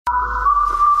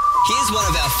Here's one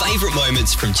of our favourite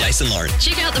moments from Jason Lauren.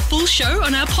 Check out the full show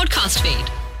on our podcast feed.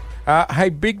 Hey,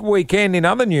 big weekend in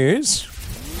other news.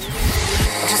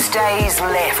 Just days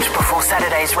left before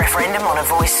Saturday's referendum on a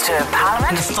voice to Parliament.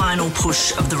 And the final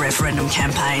push of the referendum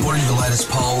campaign. According to the latest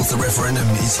polls, the referendum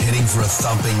is heading for a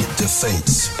thumping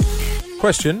defeat.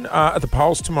 Question, at the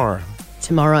polls tomorrow,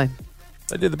 Tomorrow.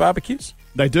 they do the barbecues?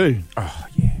 They do. Oh,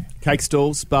 yeah. Cake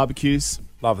stalls, barbecues.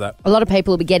 Love that. A lot of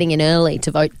people will be getting in early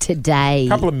to vote today. A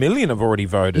couple of million have already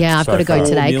voted. Yeah, I've got to go far.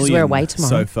 today because 4 we're million away tomorrow.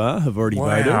 so far have already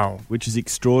Wow. voted, which is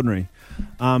extraordinary.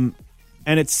 And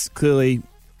it's clearly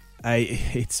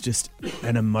it's just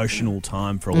an emotional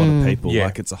time for a lot of people. Yeah.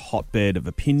 Like, it's a hotbed of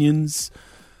opinions.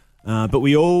 But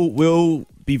we all will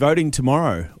be voting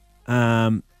tomorrow.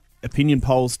 Opinion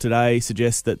polls today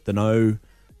suggest that the no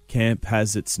camp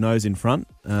has its nose in front.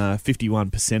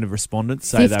 51% of respondents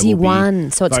say they will 51, be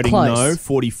so it's voting close. no,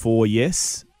 44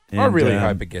 yes. I really And,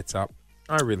 hope it gets up.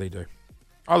 I really do.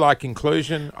 I like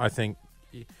inclusion. I think,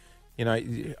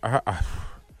 I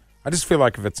just feel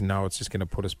like if it's no, it's just going to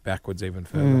put us backwards even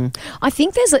further. I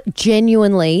think there's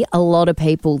genuinely a lot of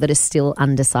people that are still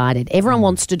undecided. Everyone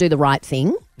wants to do the right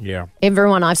thing. Yeah.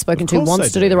 Everyone I've spoken to course wants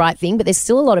they to do do. the right thing, but there's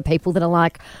still a lot of people that are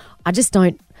like, I just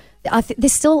don't.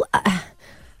 There's still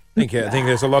I think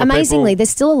there's a lot amazingly of people. there's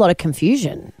still a lot of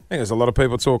confusion. I think there's a lot of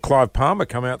people that saw Clive Palmer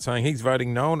come out saying he's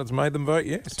voting no and it's made them vote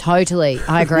yes. Totally,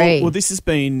 I agree. Well, this has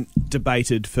been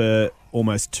debated for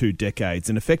almost 2 decades,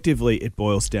 and effectively it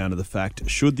boils down to the fact,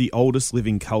 should the oldest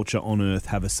living culture on Earth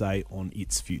have a say on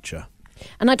its future?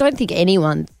 And I don't think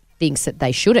anyone thinks that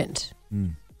they shouldn't.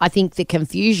 I think the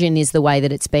confusion is the way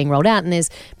that it's being rolled out, and there's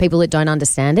people that don't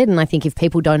understand it. And I think if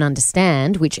people don't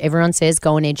understand, which everyone says,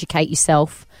 go and educate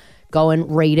yourself, go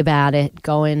and read about it,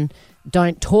 go and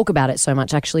don't talk about it so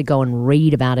much, actually go and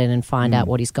read about it and find out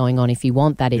what is going on if you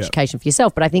want that education for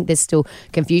yourself. But I think there's still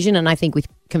confusion, and I think with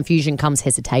confusion comes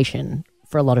hesitation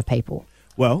for a lot of people.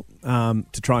 Well,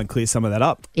 to try and clear some of that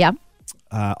up, Yeah.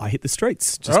 I hit the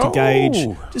streets just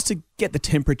to get the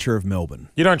temperature of Melbourne.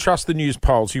 You don't trust the news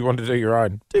polls. You want to do your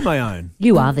own. Do my own.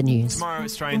 You are the news. Tomorrow,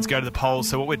 Australians go to the polls,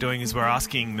 so what we're doing is we're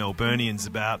asking Melburnians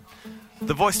about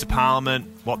the voice to Parliament,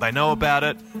 what they know about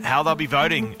it, how they'll be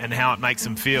voting, and how it makes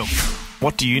them feel.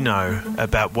 What do you know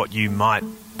about what you might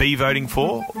be voting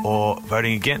for or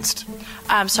voting against?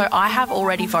 So I have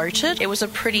already voted. It was a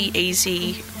pretty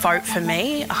easy vote for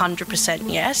me,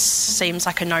 100% yes. Seems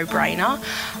like a no-brainer.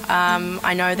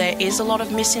 I know there is a lot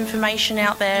of misinformation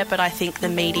out there, but I think the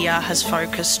media has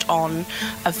focused on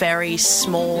a very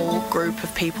small group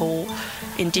of people,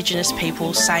 Indigenous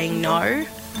people, saying no.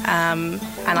 And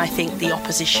I think the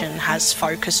opposition has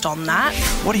focused on that.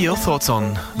 What are your thoughts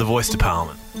on the voice to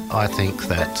Parliament? I think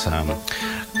that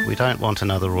we don't want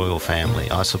another royal family.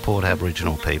 I support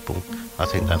Aboriginal people. I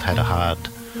think they've had a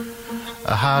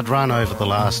hard run over the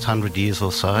last 100 years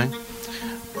or so,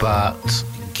 but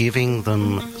giving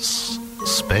them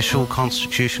special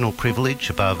constitutional privilege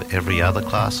above every other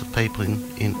class of people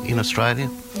in Australia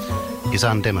is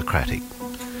undemocratic.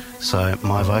 So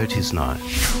my vote is no.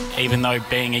 Even though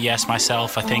being a yes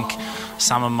myself, I think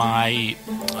some of my,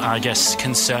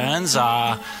 concerns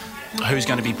are who's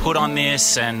going to be put on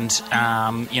this, and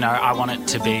I want it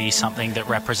to be something that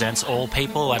represents all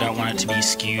people. I don't want it to be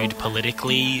skewed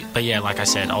politically. But yeah, like I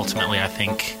said, ultimately I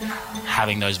think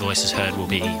having those voices heard will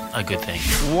be a good thing.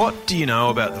 What do you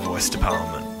know about the voice to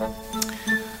Parliament?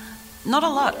 Not a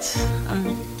lot.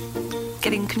 I'm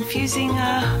getting confusing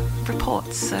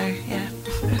reports, so yeah.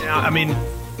 I mean,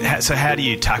 so how do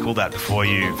you tackle that before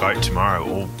you vote tomorrow,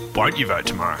 or won't you vote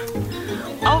tomorrow?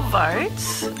 I'll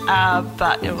vote,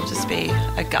 but it will just be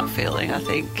a gut feeling, I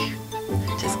think.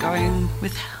 Just going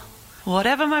with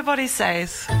whatever my body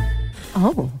says.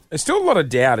 Oh. There's still a lot of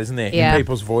doubt, isn't there, Yeah. in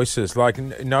people's voices? Like,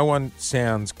 no one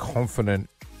sounds confident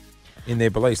in their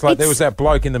beliefs. Like, there was that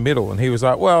bloke in the middle, and he was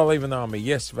like, well, even though I'm a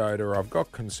yes voter, I've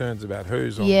got concerns about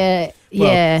who's on. Yeah,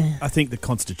 Well, yeah. I think the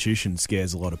Constitution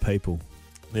scares a lot of people.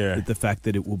 Yeah. The fact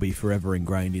that it will be forever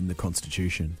ingrained in the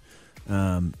Constitution.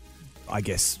 I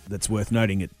guess that's worth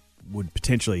noting. It would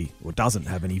potentially, or doesn't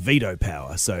have any veto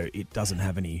power, so it doesn't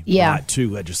have any right to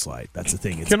legislate. That's the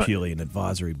thing. It's purely an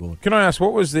advisory board. Can I ask,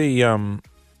 what was the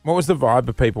vibe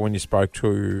of people when you spoke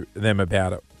to them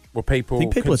about it? Were people I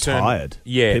think people concerned? are tired.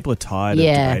 Yeah. People are tired of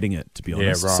debating it, to be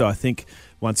honest. Yeah, right. So I think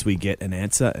once we get an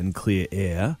answer and clear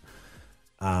air,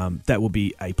 that will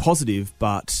be a positive,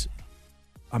 but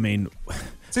I mean,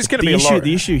 It's going to be a lot.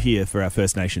 The issue here for our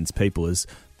First Nations people is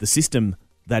the system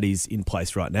that is in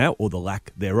place right now, or the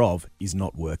lack thereof, is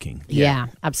not working. Yeah,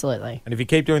 absolutely. And if you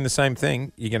keep doing the same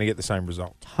thing, you're going to get the same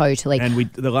result. Totally. And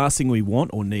the last thing we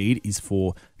want or need is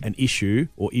for an issue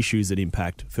or issues that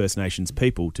impact First Nations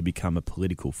people to become a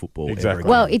political football. Exactly.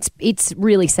 Well, it's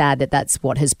really sad that that's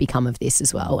what has become of this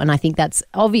as well. And I think that's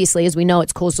obviously, as we know,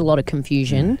 it's caused a lot of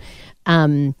confusion.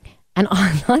 And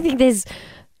I think there's,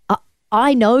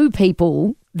 I know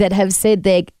people that have said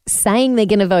they're saying they're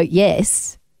going to vote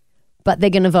yes, but they're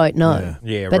going to vote no.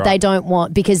 Yeah, but right. they don't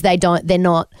want, because they're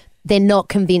not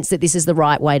convinced that this is the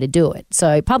right way to do it.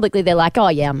 So publicly they're like, oh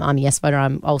yeah, I'm a yes voter.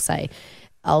 I'll say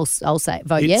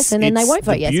vote yes, and then they won't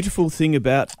vote yes. The beautiful thing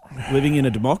about living in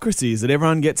a democracy is that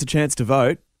everyone gets a chance to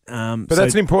vote. But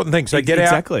that's an important thing. So get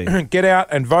out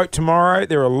and vote tomorrow.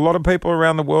 There are a lot of people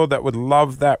around the world that would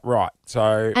love that right.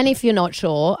 So, and if you're not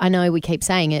sure, I know we keep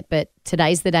saying it, but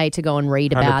today's the day to go and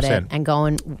read about 100%. it and go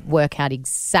and work out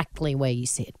exactly where you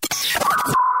sit.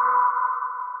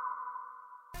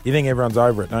 You think everyone's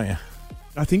over it, don't you?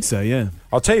 I think so, yeah.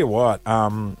 I'll tell you what.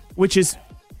 Which is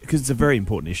because it's a very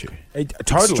important issue.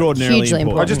 Totally. Extraordinarily Hugely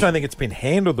important. I just don't think it's been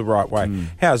handled the right way.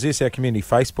 How's this? Our community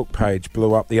Facebook page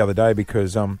blew up the other day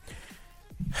because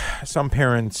some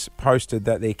parents posted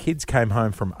that their kids came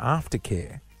home from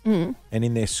aftercare and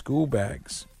in their school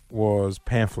bags was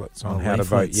pamphlets on how to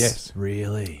vote yes.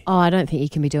 Really? Oh, I don't think you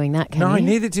can be doing that, can No, you?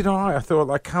 neither did I. I thought,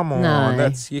 like, come on,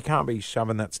 No. you can't be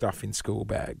shoving that stuff in school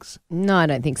bags. No, I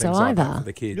don't think so Things like that either. for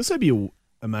the kids. You'll also be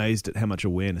amazed at how much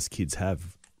awareness kids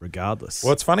have regardless.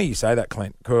 Well, it's funny you say that,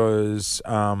 Clint, because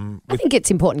I think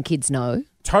it's important kids know.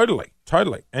 Totally.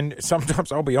 And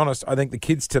sometimes, I'll be honest, I think the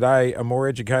kids today are more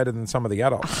educated than some of the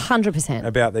adults 100%.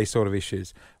 about these sort of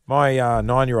issues. My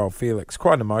 9-year-old Felix,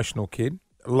 quite an emotional kid,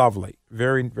 lovely,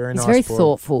 very, very He's nice very boy.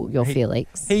 thoughtful, your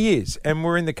Felix. He is. And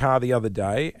we're in the car the other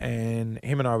day, and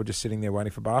him and I were just sitting there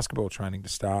waiting for basketball training to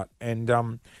start,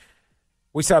 and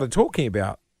we started talking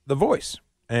about The Voice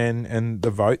and the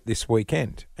vote this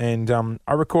weekend. And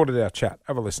I recorded our chat.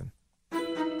 Have a listen.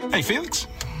 Hey, Felix.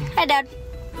 Hi, Dad.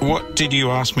 What did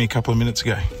you ask me a couple of minutes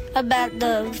ago? About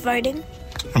the voting.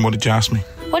 And what did you ask me?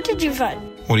 What did you vote?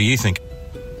 What do you think?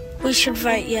 We should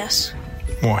vote yes.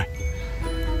 Why?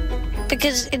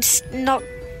 Because it's not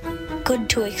good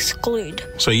to exclude.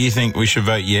 So you think we should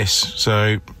vote yes,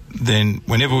 so then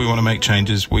whenever we want to make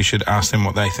changes, we should ask them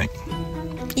what they think?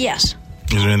 Yes.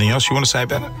 Is there anything else you want to say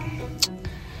about it?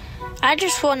 I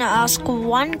just want to ask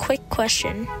one quick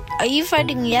question. Are you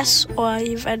voting yes or are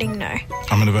you voting no?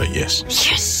 I'm going to vote yes.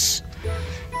 Yes.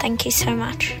 Thank you so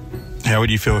much. How would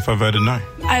you feel if I voted no?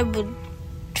 I would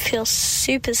feel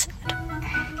super sad.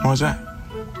 Why is that?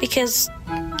 Because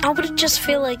I would just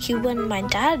feel like you weren't my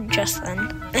dad just then.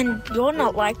 And you're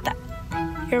not like that.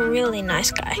 You're a really nice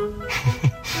guy.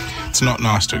 It's not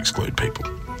nice to exclude people.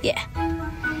 Yeah.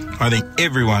 I think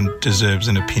everyone deserves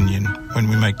an opinion when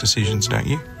we make decisions, don't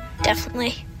you?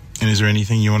 Definitely. And is there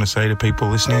anything you want to say to people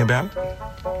listening about it?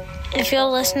 If you're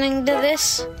listening to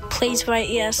this, please vote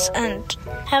yes and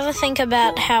have a think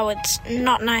about how it's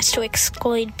not nice to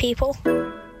exclude people.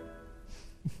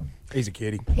 He's a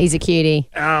cutie. He's a cutie.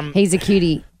 He's a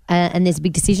cutie. And there's a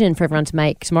big decision for everyone to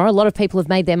make tomorrow. A lot of people have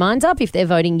made their minds up if they're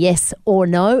voting yes or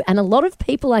no. And a lot of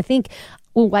people, I think,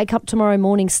 will wake up tomorrow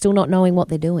morning still not knowing what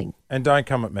they're doing. And don't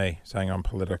come at me saying I'm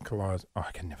politicalised. Oh,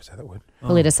 I can never say that word.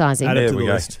 Politicising. Add it to There the we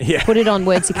go. list. Yeah. Put it on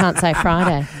words you can't say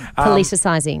Friday.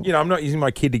 Politicising. You know, I'm not using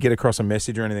my kid to get across a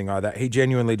message or anything like that. He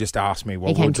genuinely just asked me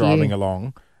while we were came to you. driving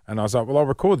along. And I was like, well, I'll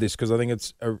record this because I think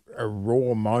it's a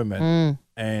raw moment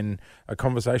and a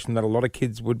conversation that a lot of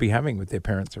kids would be having with their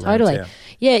parents around Totally. town.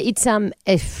 Yeah,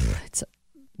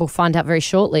 we'll find out very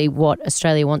shortly what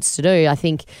Australia wants to do. I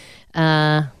think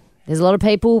there's a lot of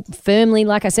people firmly,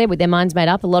 like I said, with their minds made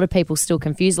up. A lot of people still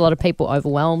confused. A lot of people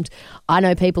overwhelmed. I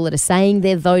know people that are saying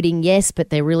they're voting yes, but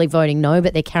they're really voting no,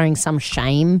 but they're carrying some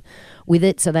shame with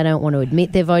it, so they don't want to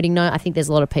admit they're voting no. I think there's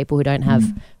a lot of people who don't have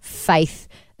faith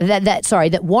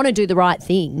that want to do the right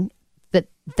thing, that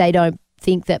they don't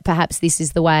think that perhaps this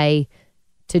is the way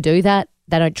to do that.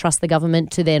 They don't trust the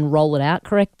government to then roll it out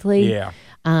correctly. Yeah.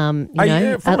 A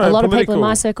lot of people in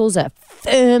my circles are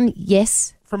firm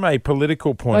yes. From a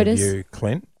political point Voters. of view,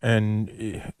 Clint,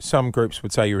 and some groups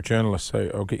would say you're a journalist,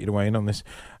 so I'll get you to weigh in on this.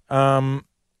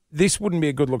 This wouldn't be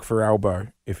a good look for Albo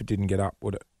if it didn't get up,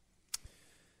 would it?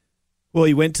 Well,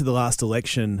 he went to the last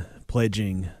election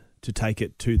pledging to take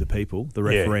it to the people, the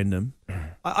referendum.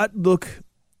 I look,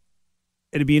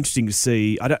 it'd be interesting to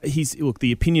see.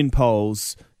 The opinion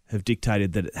polls have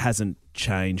dictated that it hasn't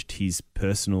changed his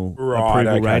personal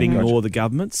approval rating or the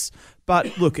government's.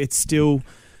 But look, it's still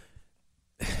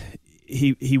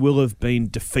he will have been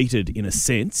defeated in a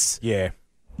sense. Yeah.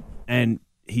 And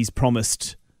he's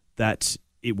promised that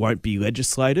it won't be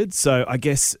legislated. So I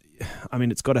guess,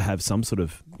 it's got to have some sort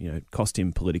of, cost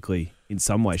him politically in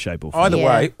some way, shape or form. Either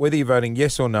way, whether you're voting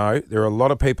yes or no, there are a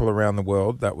lot of people around the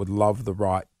world that would love the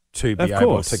right to be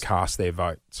able to cast their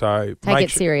vote. So take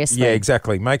it seriously. Yeah,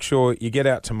 exactly. Make sure you get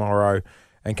out tomorrow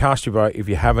and cast your vote if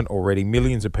you haven't already.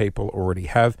 Millions of people already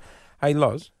have. Hey,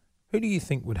 Loz, who do you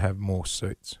think would have more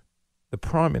suits? The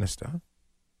Prime Minister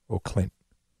or Clint?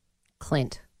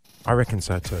 Clint. I reckon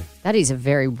so too. That is a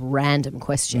very random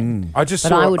question. I just but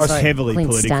saw I would I was vote heavily Clint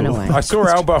political. Stanaway. I saw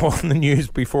Albo on the news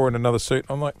before in another suit.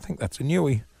 I'm like, I think that's a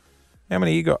newie. How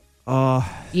many you got?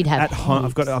 You'd have at home.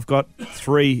 I've got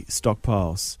 3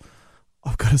 stockpiles.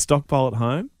 I've got a stockpile at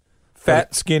home.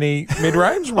 Fat, skinny,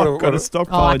 mid-range? I've got a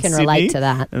stockpile I in can Sydney relate to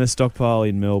that. and a stockpile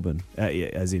in Melbourne,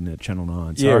 as in Channel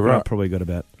 9. So Yeah, I reckon right. I've probably got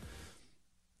about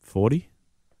 40.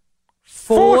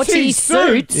 40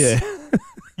 suits? Yeah.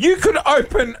 You could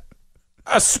open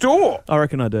a store. I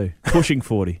reckon I do. Pushing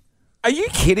 40. Are you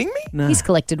kidding me? No. He's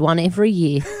collected one every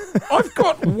year. I've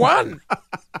got one.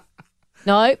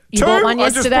 No, you Two? bought one I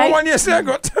just yesterday. bought one yesterday. I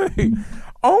got 2.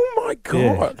 Oh, my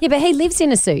God. Yeah, but he lives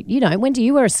in a suit. When do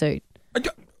you wear a suit?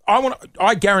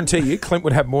 I guarantee you Clint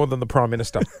would have more than the Prime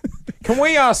Minister. Can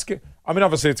we ask...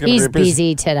 obviously it's going to be He's a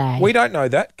busy today. We don't know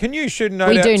that. Can you shoot a note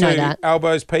We out do to know that.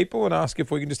 Albo's people and ask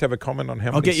if we can just have a comment on how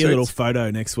many I'll get you a little suits?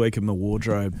 photo next week of my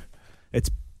wardrobe.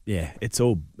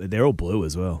 They're all blue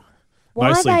as well. Why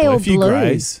Mostly are they blue. all A few blue?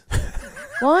 greys.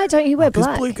 Why don't you wear Because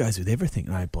black? blue goes with everything.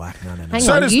 No, black. No. Hang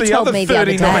So on, does you the told other me the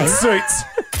other 39 day. suits.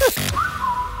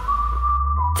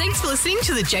 Thanks for listening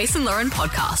to the Jason Lauren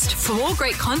podcast. For more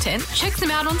great content, check them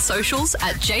out on socials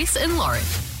at Jason Lauren.